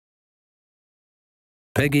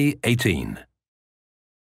Peggy 18.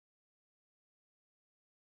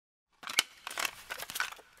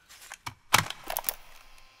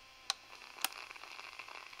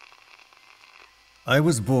 I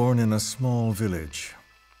was born in a small village.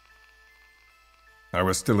 I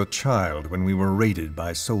was still a child when we were raided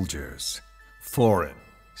by soldiers, foreign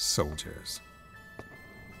soldiers.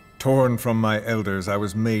 Torn from my elders, I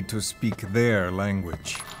was made to speak their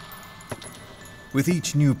language. With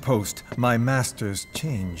each new post, my masters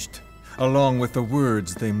changed, along with the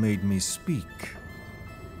words they made me speak.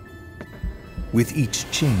 With each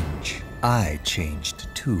change, I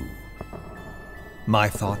changed too. My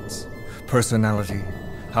thoughts, personality,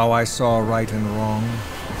 how I saw right and wrong.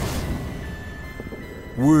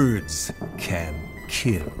 Words can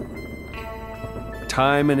kill.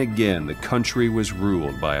 Time and again, the country was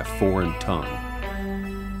ruled by a foreign tongue.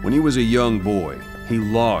 When he was a young boy, he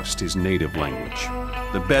lost his native language,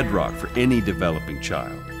 the bedrock for any developing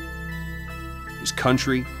child. His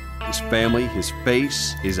country, his family, his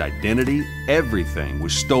face, his identity, everything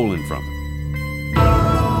was stolen from him.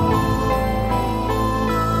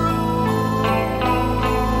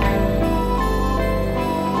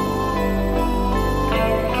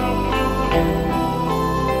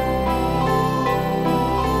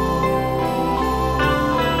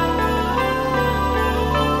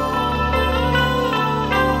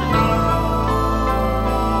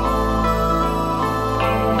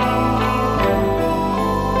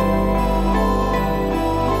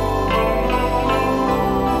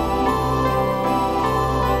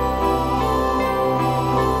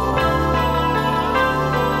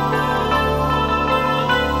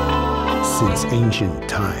 Since ancient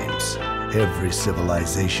times, every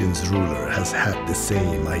civilization's ruler has had the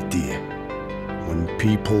same idea. When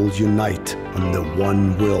people unite under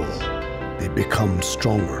one will, they become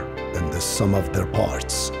stronger than the sum of their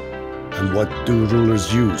parts. And what do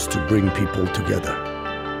rulers use to bring people together?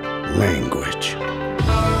 Language.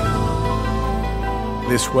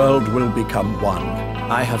 This world will become one.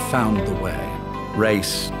 I have found the way.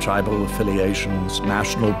 Race, tribal affiliations,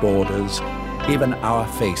 national borders, even our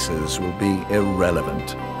faces will be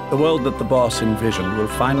irrelevant. The world that the boss envisioned will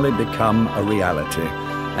finally become a reality,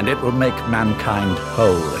 and it will make mankind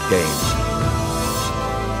whole again.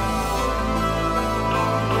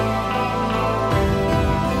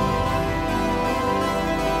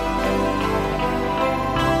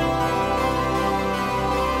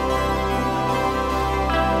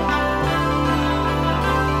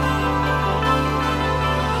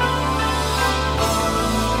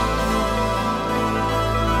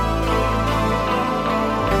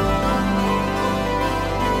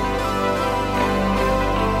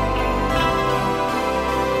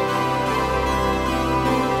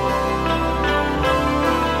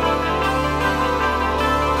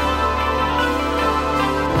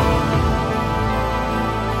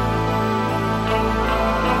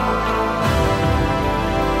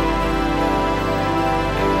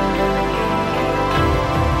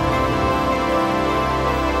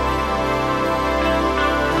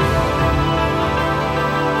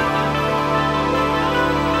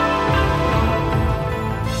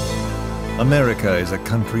 America is a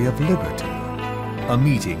country of liberty, a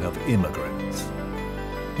meeting of immigrants.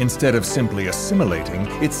 Instead of simply assimilating,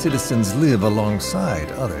 its citizens live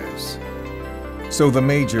alongside others. So the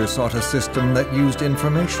Major sought a system that used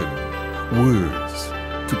information, words,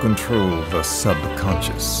 to control the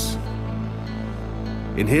subconscious.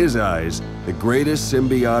 In his eyes, the greatest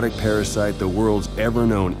symbiotic parasite the world's ever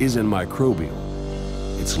known isn't microbial,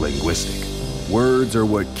 it's linguistic. Words are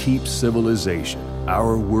what keeps civilization,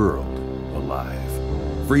 our world,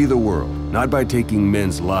 alive. Free the world, not by taking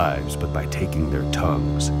men's lives, but by taking their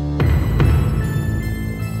tongues.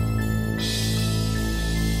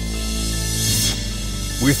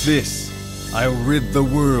 With this, I'll rid the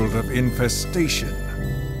world of infestation.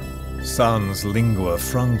 Sans lingua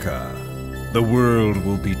franca, the world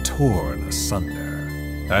will be torn asunder,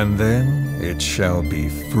 and then it shall be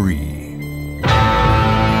free.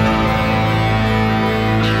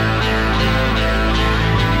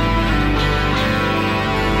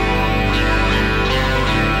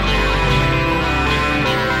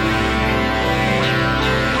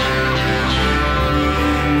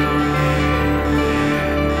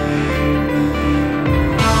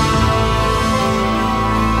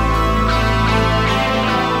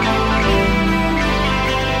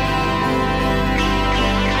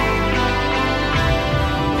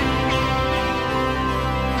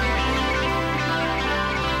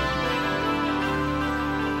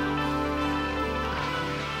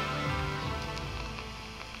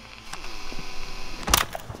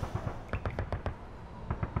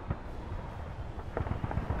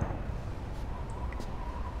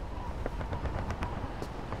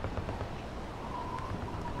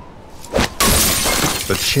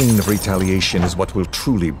 The chain of retaliation is what will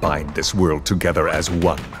truly bind this world together as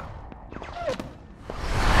one.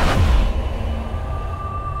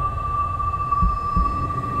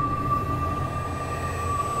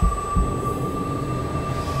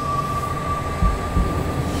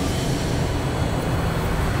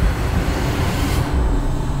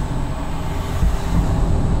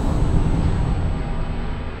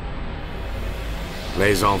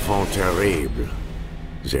 Les enfants terribles,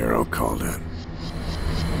 Zero called it.